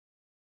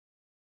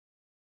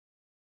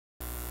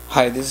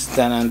Hi, this is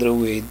Dan Andrew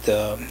with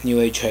New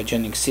Age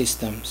Hygienic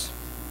Systems.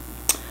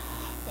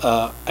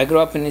 I grew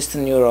up in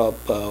Eastern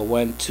Europe,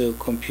 went to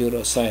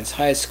computer science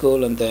high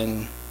school and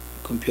then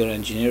computer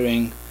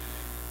engineering.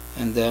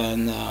 And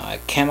then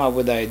I came up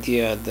with the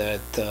idea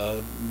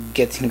that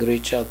getting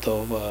rich out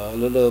of a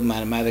little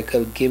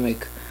mathematical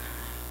gimmick,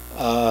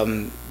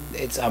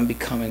 it's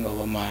unbecoming of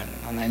a man.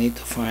 And I need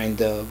to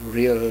find a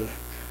real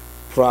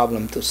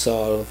problem to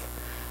solve.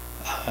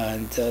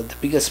 And the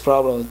biggest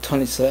problem of the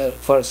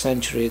 21st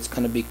century is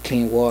going to be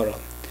clean water.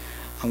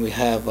 And we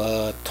have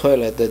a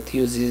toilet that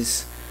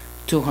uses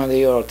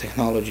 200-year-old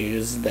technology,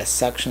 uses the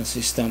suction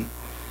system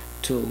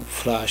to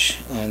flush,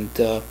 and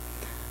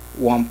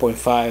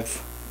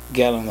 1.5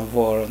 gallon of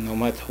water no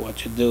matter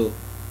what you do.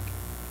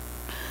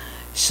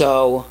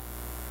 So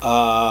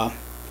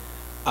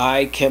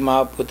I came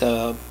up with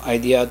the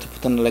idea to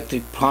put an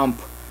electric pump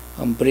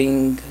and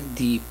bring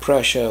the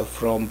pressure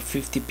from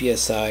 50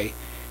 psi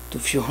to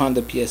few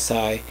hundred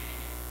psi,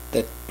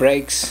 that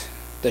breaks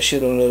the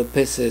shit in little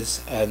pieces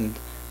and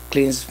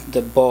cleans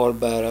the bowl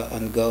better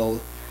and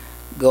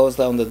goes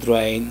down the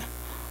drain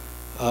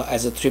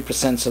as a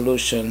 3%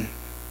 solution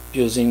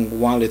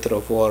using 1 liter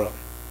of water.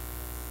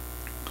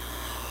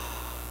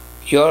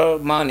 Your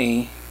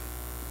money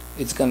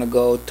is gonna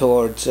go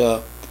towards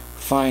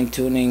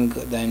fine-tuning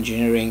the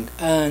engineering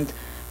and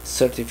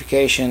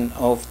certification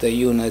of the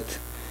unit,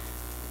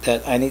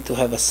 that I need to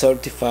have a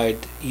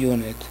certified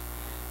unit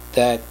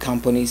that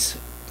companies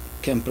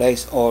can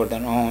place order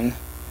on,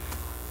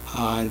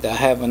 and I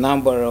have a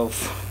number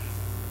of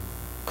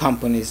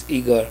companies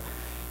eager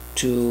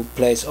to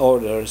place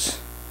orders.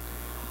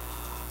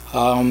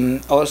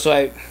 Also,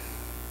 I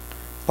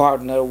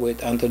partner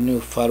with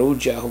Antonio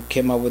Farrugia, who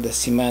came up with a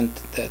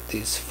cement that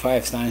is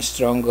 5 times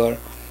stronger,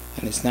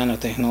 and its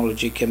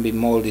nanotechnology can be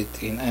molded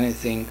in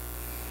anything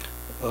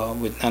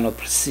with nano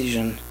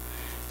precision.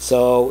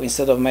 So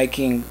instead of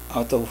making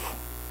out of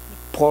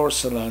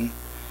porcelain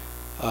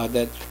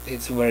that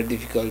it's very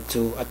difficult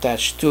to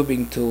attach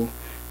tubing to,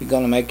 we're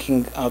gonna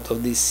making out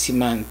of this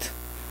cement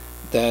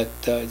that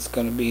it's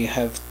gonna be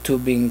have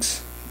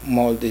tubings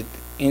molded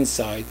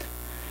inside,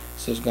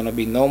 so it's gonna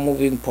be no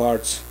moving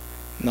parts,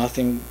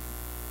 nothing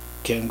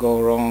can go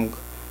wrong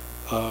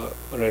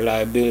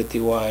reliability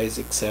wise,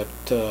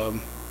 except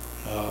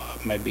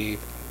maybe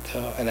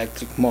the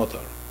electric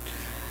motor.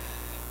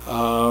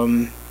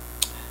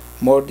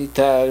 More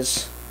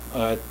details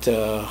at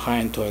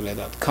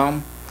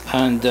highendtoilet.com.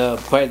 And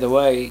by the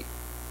way,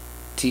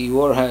 the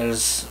world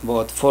has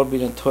about 4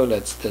 billion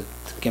toilets that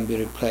can be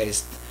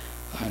replaced,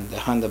 and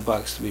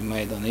 $100 to be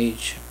made on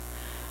each.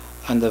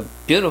 And the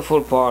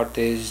beautiful part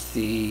is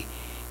the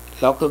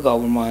local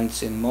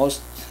governments in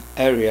most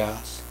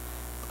areas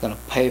are gonna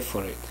pay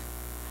for it.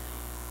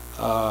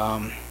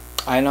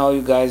 I know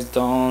you guys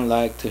don't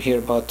like to hear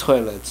about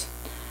toilets.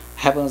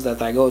 Happens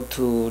that I go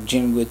to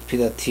gym with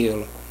Peter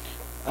Thiel,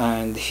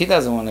 and he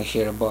doesn't want to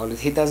hear about it.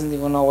 He doesn't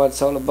even know what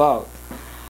it's all about.